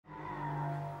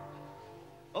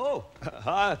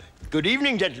Good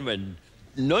evening, gentlemen.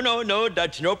 No,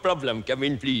 that's no problem. Come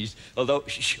in, please. Although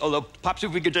perhaps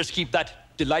if we could just keep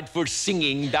that delightful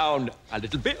singing down a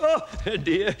little bit. Oh,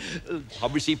 dear.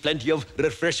 Obviously, plenty of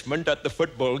refreshment at the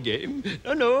football game.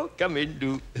 No, come in,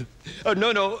 do. Oh,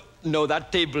 no,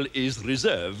 that table is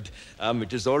reserved.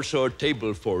 It is also a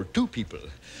table for 2 people.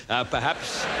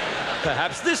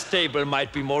 Perhaps this table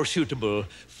might be more suitable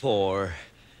for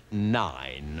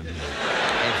 9.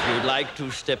 If you'd like to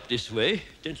step this way,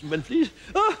 gentlemen, please.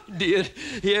 Oh, dear.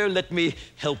 Here, let me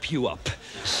help you up,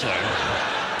 sir.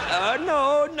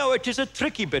 No, it is a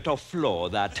tricky bit of floor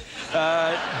that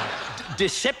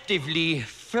deceptively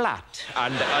flat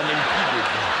and unimpeded.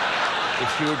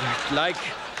 If you'd like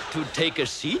to take a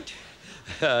seat,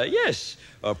 yes,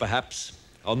 or perhaps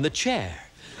on the chair.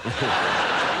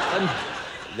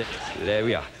 There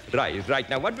we are. Right.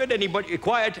 Now, what would anybody...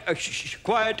 Quiet,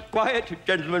 quiet,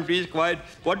 gentlemen, please, quiet.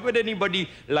 What would anybody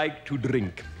like to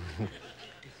drink?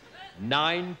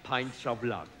 9 pints of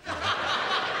lager.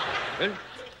 Well,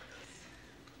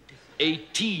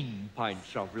 18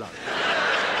 pints of lager.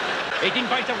 18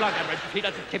 pints of lager, right? See,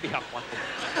 that's a tippy up one.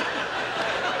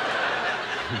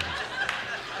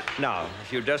 Now,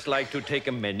 if you'd just like to take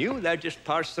a menu, they'll just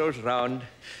pass those round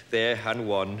there, and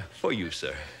one for you,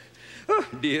 sir. Oh,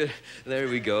 dear. There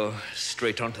we go.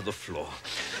 Straight onto the floor.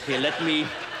 Here, let me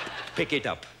pick it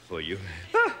up for you.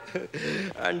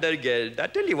 And again, I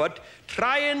tell you what,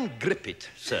 try and grip it,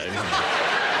 sir.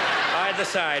 Either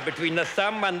side, between the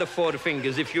thumb and the 4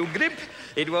 fingers. If you grip,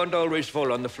 it won't always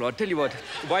fall on the floor. Tell you what,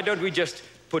 why don't we just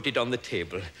put it on the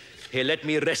table? Here, let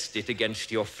me rest it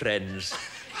against your friend's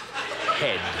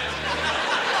head.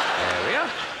 There we are.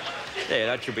 There,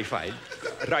 that should be fine.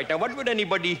 Right, now, what would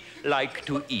anybody like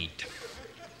to eat?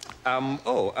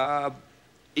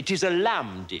 It is a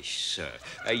lamb dish, sir.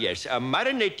 Yes, a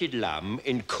marinated lamb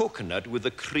in coconut with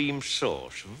a cream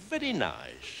sauce. Very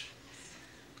nice.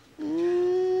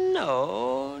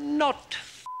 No, not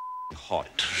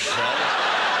hot, sir.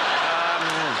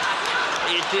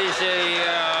 It is a,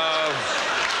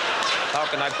 how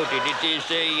can I put it?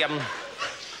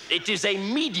 It is a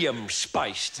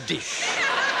medium-spiced dish.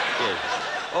 Yes.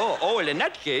 Oh, well, in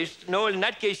that case,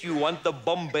 you want the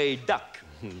Bombay duck.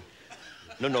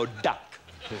 No, duck.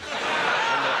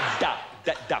 Duck,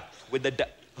 with the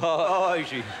duck. Oh, I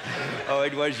see. Oh,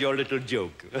 it was your little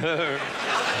joke.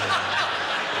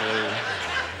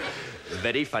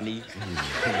 Very funny.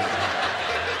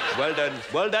 Well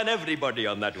done, everybody,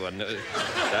 on that one.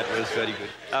 That was very good.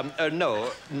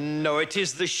 No, it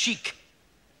is the sheik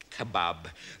kebab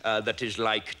that is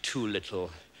like 2 little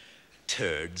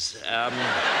turds.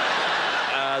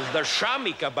 The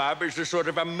shami kebab is a sort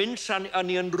of a mince and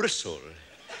onion risol.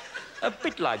 A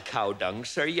bit like cow dung,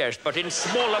 sir, yes, but in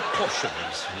smaller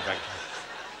portions, in fact.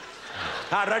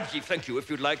 Rajiv, thank you. If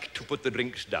you'd like to put the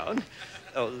drinks down.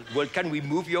 Well, can we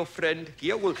move your friend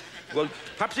here? Well,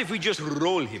 perhaps if we just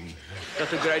roll him.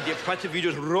 That's a good idea. Perhaps if we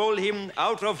just roll him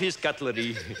out of his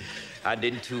cutlery and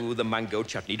into the mango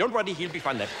chutney. Don't worry, he'll be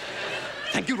fine there.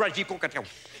 Thank you, Rajiv.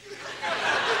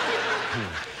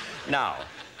 Now,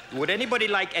 would anybody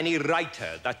like any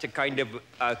raita? That's a kind of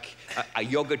a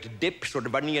yogurt dip, sort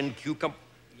of onion cucumber.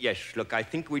 Yes, look, I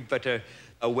think we'd better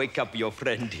wake up your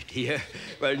friend here.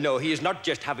 Well, no, he is not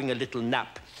just having a little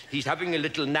nap. He's having a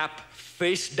little nap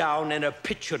face down in a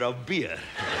pitcher of beer.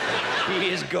 He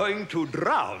is going to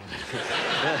drown.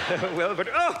 Well, but,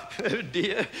 oh,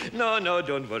 dear. No,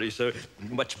 don't worry, sir.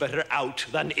 Much better out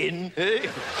than in. Eh?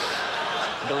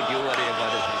 Don't you worry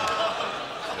about it.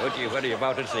 Don't you worry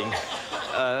about a thing.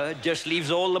 Just leaves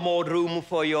all the more room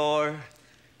for your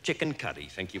chicken curry.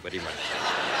 Thank you very much.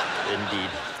 Indeed.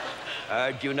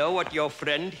 Do you know what your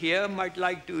friend here might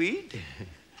like to eat?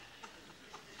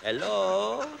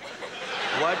 Hello?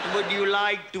 What would you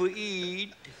like to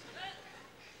eat?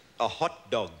 A hot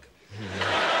dog.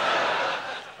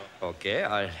 Okay,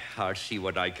 I'll see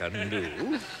what I can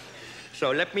do.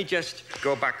 So let me just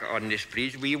go back on this,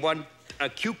 please. We want a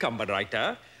cucumber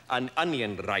raita, an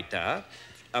onion raita,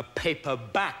 a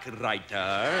paperback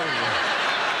raita.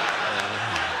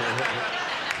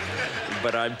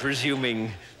 But I'm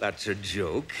presuming that's a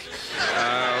joke.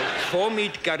 4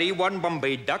 meat curry, 1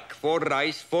 Bombay duck, 4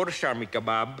 rice, 4 shami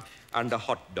kebab, and a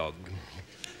hot dog.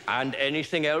 And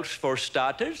anything else for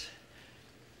starters?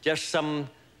 Just some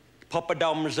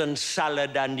poppadoms and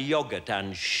salad and yogurt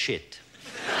and shit.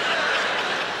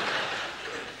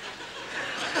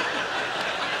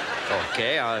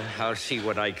 Okay, I'll see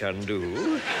what I can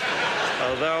do.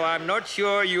 Although I'm not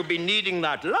sure you'll be needing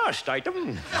that last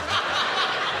item.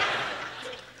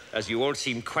 As you all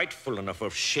seem quite full enough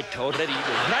of shit already.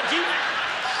 Rajiv,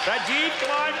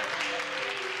 come on.